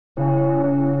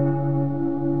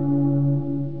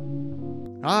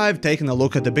I've taken a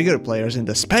look at the bigger players in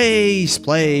the space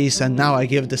place, and now I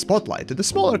give the spotlight to the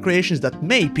smaller creations that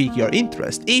may pique your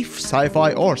interest if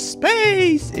sci-fi or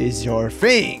space is your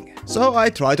thing. So I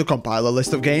try to compile a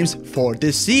list of games for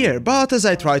this year, but as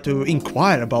I try to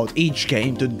inquire about each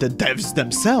game to the devs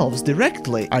themselves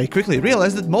directly, I quickly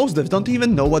realized that most devs don't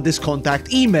even know what this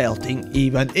contact email thing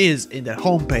even is in their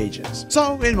homepages.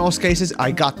 So in most cases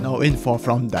I got no info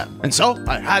from them. And so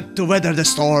I had to weather the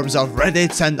storms of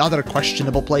Reddit and other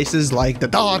questionable places like the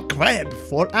dark web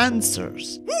for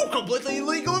answers. Ooh, completely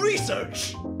illegal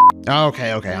research!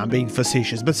 Okay, I'm being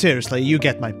facetious, but seriously, you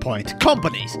get my point.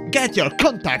 Companies, get your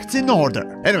contacts in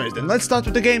order! Anyways, then let's start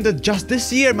with the game that just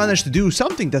this year managed to do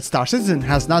something that Star Citizen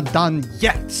has not done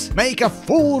yet. Make a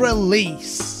full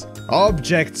release!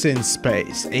 Objects in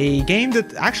Space, a game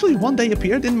that actually one day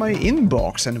appeared in my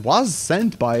inbox and was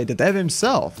sent by the dev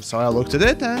himself, so I looked at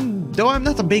it, and though I'm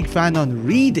not a big fan on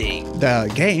reading,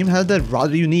 the game had a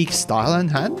rather unique style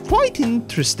and had quite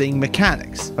interesting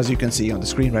mechanics, as you can see on the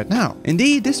screen right now.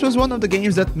 Indeed, this was one of the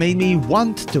games that made me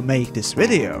want to make this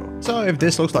video. So if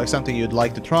this looks like something you'd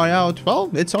like to try out,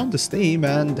 well, it's on the Steam,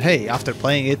 and hey, after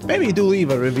playing it, maybe do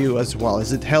leave a review as well,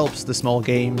 as it helps the small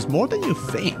games more than you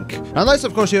think. Unless,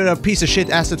 of course, you're a piece of shit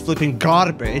asset flipping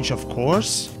garbage, of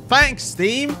course. Thanks,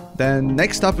 Steam! Then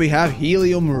next up we have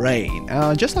Helium Rain.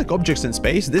 Just like Objects in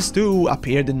Space, this too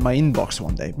appeared in my inbox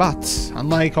one day, but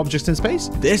unlike Objects in Space,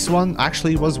 this one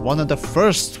actually was one of the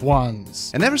first ones.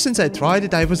 And ever since I tried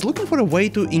it, I was looking for a way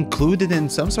to include it in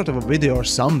some sort of a video or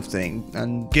something,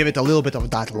 and give it a little bit of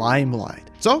that limelight.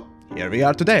 So, here we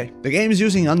are today. The game is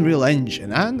using Unreal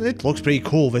Engine, and it looks pretty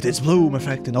cool with its bloom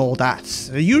effect and all that.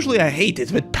 Usually I hate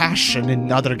it with passion in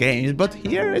other games, but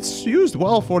here it's used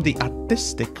well for the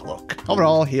artistic look.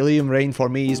 Overall, Helium Rain for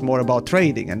me is more about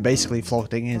trading and basically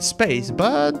floating in space,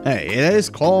 but hey, it is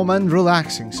calm and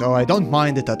relaxing, so I don't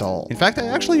mind it at all. In fact, I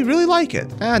actually really like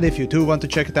it. And if you do want to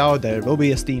check it out, there will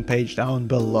be a Steam page down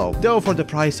below. Though for the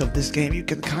price of this game, you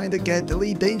can kinda get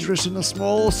Elite Dangerous in a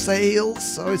small sale,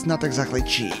 so it's not exactly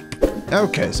cheap.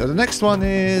 Okay, so the next one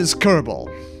is Kerbal.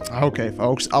 Okay,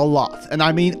 folks, a lot, and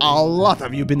I mean a lot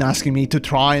of you been asking me to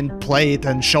try and play it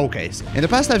and showcase. In the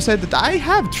past I've said that I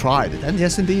have tried it, and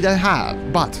yes indeed I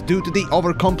have, but due to the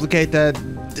overcomplicated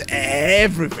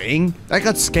everything, I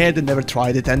got scared and never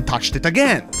tried it and touched it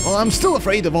again. Well, I'm still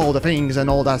afraid of all the things and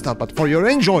all that stuff, but for your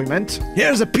enjoyment,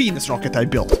 here's a penis rocket I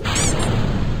built.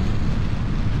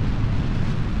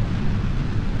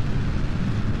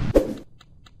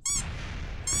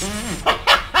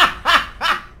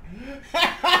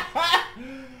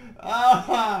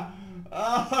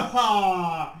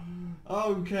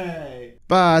 Okay.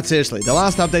 But seriously, the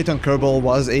last update on Kerbal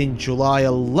was in July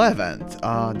 11th.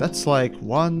 That's like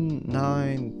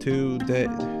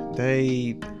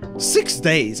 6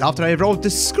 days after I wrote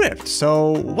this script.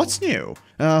 So what's new?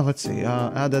 Let's see.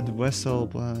 Added vessel.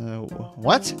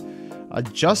 What?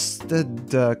 Adjusted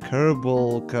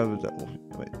Kerbal.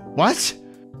 Wait, what?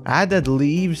 Added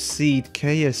leave seat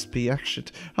KSP action.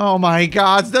 Oh my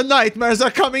god, the nightmares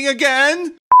are coming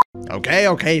again!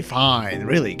 Okay, fine.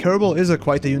 Really, Kerbal is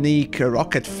quite a unique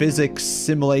rocket physics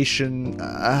simulation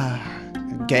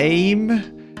game.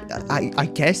 I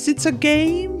guess it's a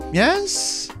game?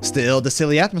 Yes? Still, the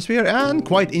silly atmosphere and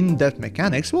quite in-depth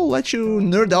mechanics will let you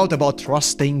nerd out about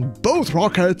trusting both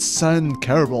rockets and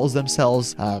Kerbals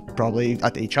themselves, probably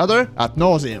at each other, ad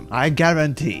nauseum, I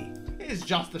guarantee. It's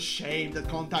just a shame that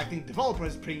contacting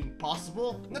developers is pretty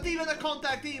impossible. Not even a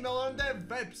contact email on their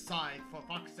website, for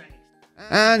fuck's sake.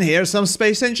 And here's some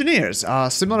space engineers. A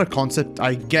similar concept,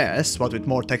 I guess, but with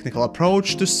more technical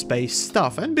approach to space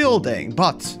stuff and building,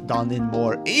 but done in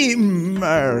more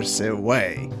immersive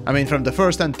way. I mean, from the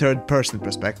first and third person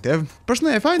perspective.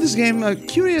 Personally, I find this game a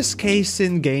curious case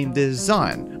in game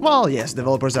design. Well, yes,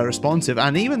 developers are responsive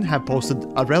and even have posted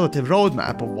a relative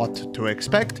roadmap of what to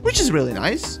expect, which is really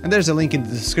nice, and there's a link in the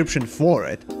description for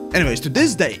it. Anyways, to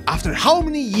this day, after how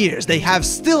many years, they have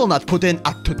still not put in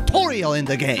a tutorial in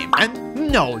the game.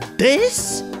 And no,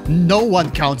 this? No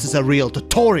one counts as a real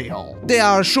tutorial. They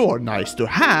are sure nice to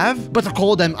have, but to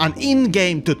call them an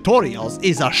in-game tutorials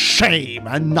is a shame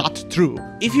and not true.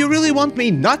 If you really want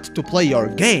me not to play your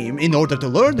game in order to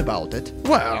learn about it,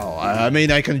 well, I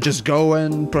mean, I can just go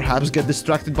and perhaps get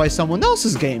distracted by someone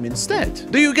else's game instead.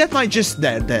 Do you get my gist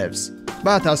there, devs?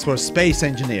 But as for space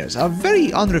engineers, a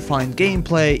very unrefined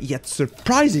gameplay, yet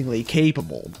surprisingly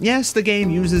capable. Yes, the game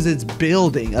uses its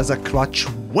building as a crutch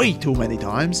way too many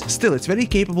times, still it's very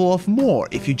capable of more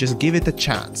if you just give it a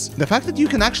chance. The fact that you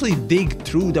can actually dig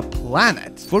through the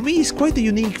planet, for me is quite a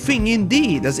unique thing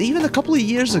indeed, as even a couple of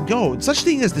years ago, such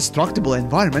thing as destructible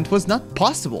environment was not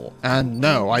possible. And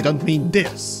no, I don't mean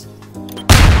this.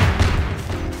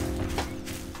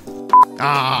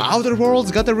 Outer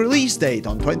Worlds got a release date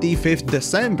on 25th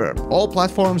December. All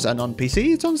platforms and on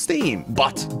PC it's on Steam.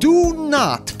 But do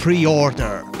not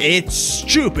pre-order. It's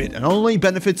stupid and only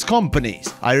benefits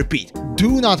companies. I repeat,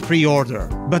 do not pre-order.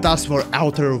 But as for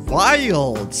Outer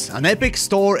Wilds, an Epic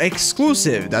Store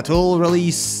exclusive that will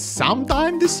release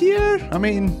sometime this year? I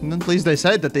mean, at least they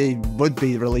said that they would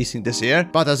be releasing this year,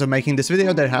 but as of making this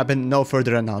video, there have been no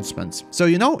further announcements. So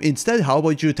you know, instead, how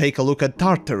about you take a look at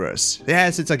Tartarus?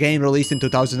 Yes, it's a game released in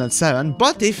 2007,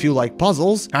 but if you like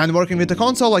puzzles and working with a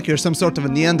console like you're some sort of a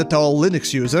Neanderthal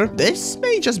Linux user, this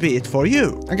may just be it for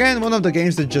you. Again, one of the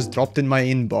games that just dropped in my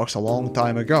inbox a long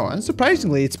time ago, and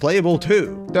surprisingly, it's playable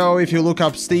too. Though if you look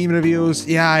up Steam reviews,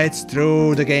 yeah, it's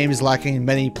true, the game is lacking in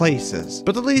many places.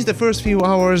 But at least the first few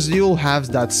hours, you'll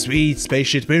have that sweet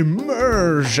spaceship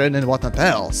immersion and whatnot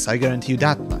else, I guarantee you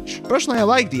that much. Personally, I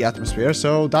like the atmosphere,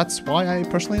 so that's why I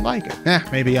personally like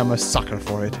it. Maybe I'm a sucker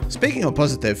for it. Speaking of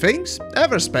positive things,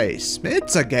 Everspace.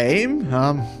 It's a game,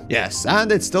 yes,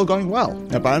 and it's still going well.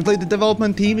 Apparently the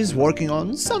development team is working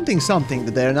on something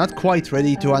that they're not quite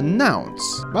ready to announce.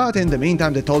 But in the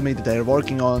meantime, they told me that they're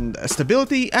working on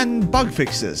stability and bug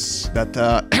fixes that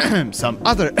some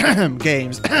other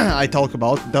games I talk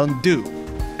about don't do.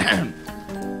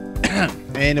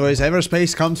 Anyways,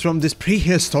 Everspace comes from this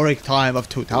prehistoric time of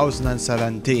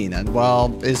 2017 and,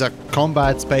 well, is a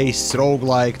combat space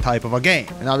roguelike type of a game.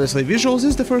 And obviously visuals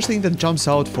is the first thing that jumps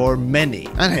out for many.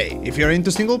 And hey, if you're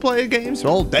into single player games,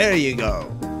 well, there you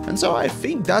go. And so I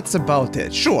think that's about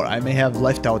it. Sure, I may have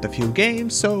left out a few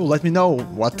games, so let me know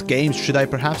what games should I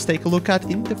perhaps take a look at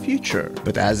in the future.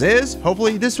 But as is,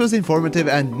 hopefully this was informative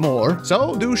and more,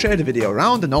 so do share the video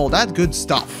around and all that good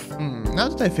stuff. Now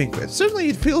that I think of it, certainly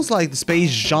it feels like the space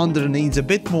genre needs a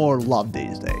bit more love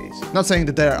these days. Not saying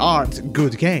that there aren't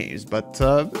good games, but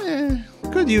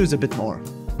could use a bit more.